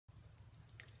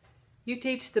You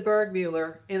teach the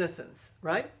Bergmuller Innocence,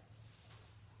 right?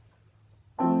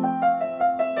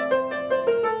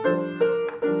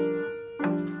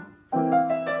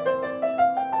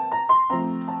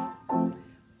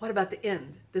 What about the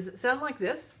end? Does it sound like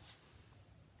this?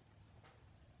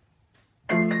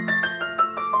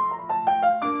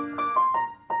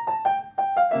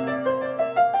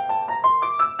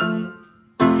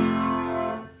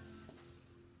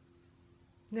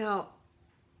 Now,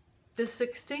 the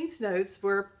 16th notes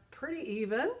were pretty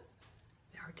even.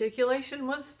 The articulation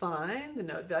was fine. The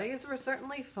note values were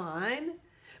certainly fine.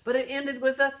 But it ended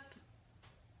with a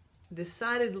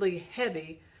decidedly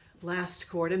heavy last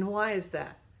chord. And why is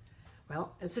that?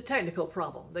 Well, it's a technical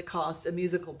problem that caused a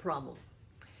musical problem.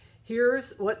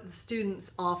 Here's what the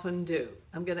students often do.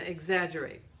 I'm going to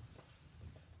exaggerate.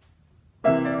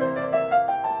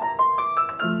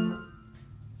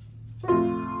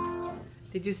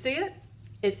 Did you see it?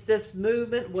 It's this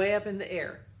movement way up in the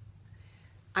air.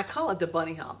 I call it the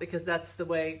bunny hop because that's the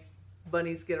way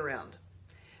bunnies get around.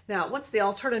 Now, what's the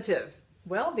alternative?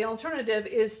 Well, the alternative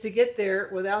is to get there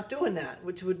without doing that,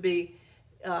 which would be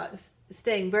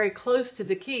staying very close to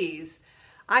the keys.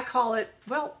 I call it,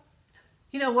 well,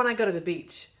 you know, when I go to the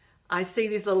beach, I see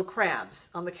these little crabs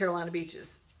on the Carolina beaches.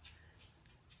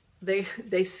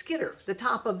 They skitter. The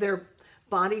top of their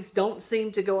bodies don't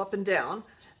seem to go up and down.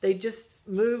 They just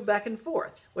move back and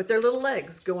forth with their little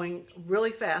legs going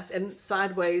really fast and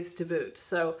sideways to boot.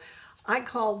 So I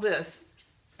call this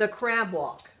the crab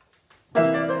walk.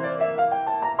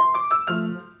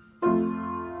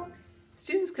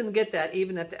 Students can get that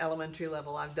even at the elementary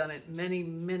level. I've done it many,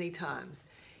 many times.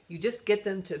 You just get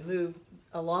them to move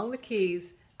along the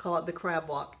keys, call it the crab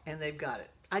walk, and they've got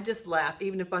it. I just laugh.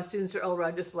 Even if my students are older,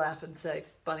 I just laugh and say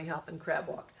bunny hop and crab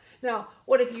walk. Now,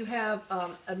 what if you have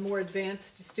a more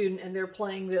advanced student and they're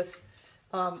playing this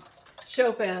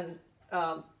Chopin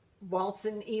waltz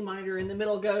in E minor, in the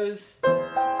middle goes.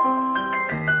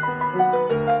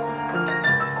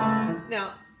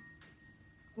 Now,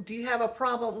 do you have a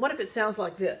problem? What if it sounds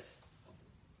like this?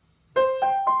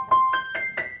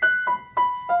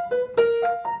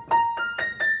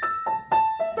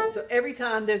 So every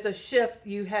time there's a shift,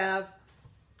 you have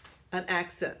an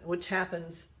accent, which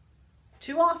happens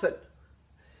too often.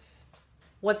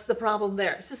 What's the problem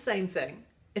there? It's the same thing.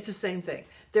 It's the same thing.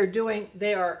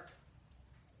 They are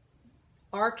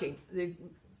arcing. They're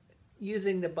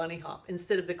using the bunny hop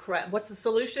instead of the crab. What's the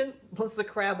solution? What's the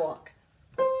crab walk?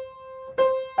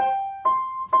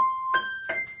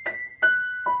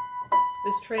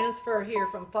 This transfer here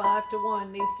from 5 to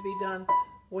 1 needs to be done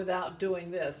without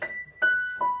doing this.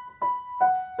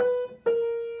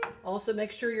 Also,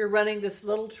 make sure you're running this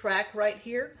little track right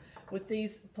here with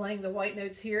these, playing the white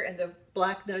notes here and the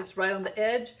black notes right on the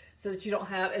edge so that you don't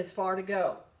have as far to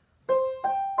go.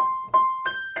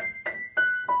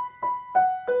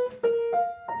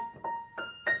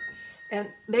 And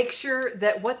make sure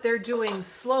that what they're doing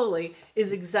slowly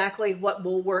is exactly what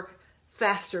will work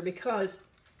faster, because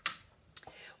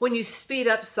when you speed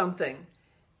up something,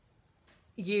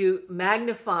 you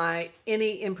magnify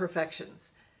any imperfections.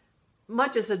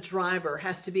 Much as a driver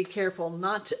has to be careful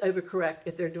not to overcorrect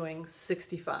if they're doing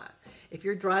 65. If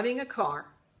you're driving a car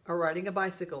or riding a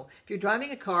bicycle, if you're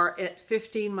driving a car at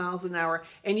 15 miles an hour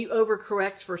and you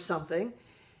overcorrect for something,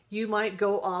 you might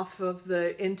go off of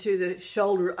into the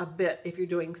shoulder a bit. If you're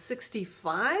doing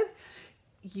 65,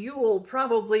 you will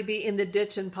probably be in the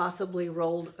ditch and possibly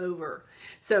rolled over.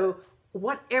 So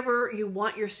whatever you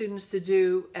want your students to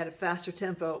do at a faster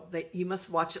tempo, you must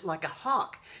watch it like a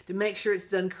hawk to make sure it's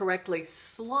done correctly,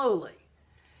 slowly,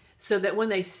 so that when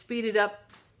they speed it up,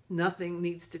 nothing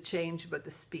needs to change but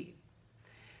the speed.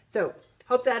 So,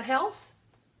 hope that helps.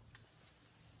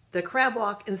 The crab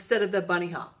walk instead of the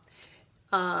bunny hop.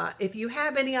 If you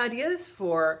have any ideas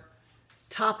for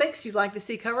topics you'd like to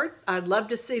see covered, I'd love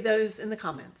to see those in the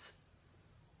comments.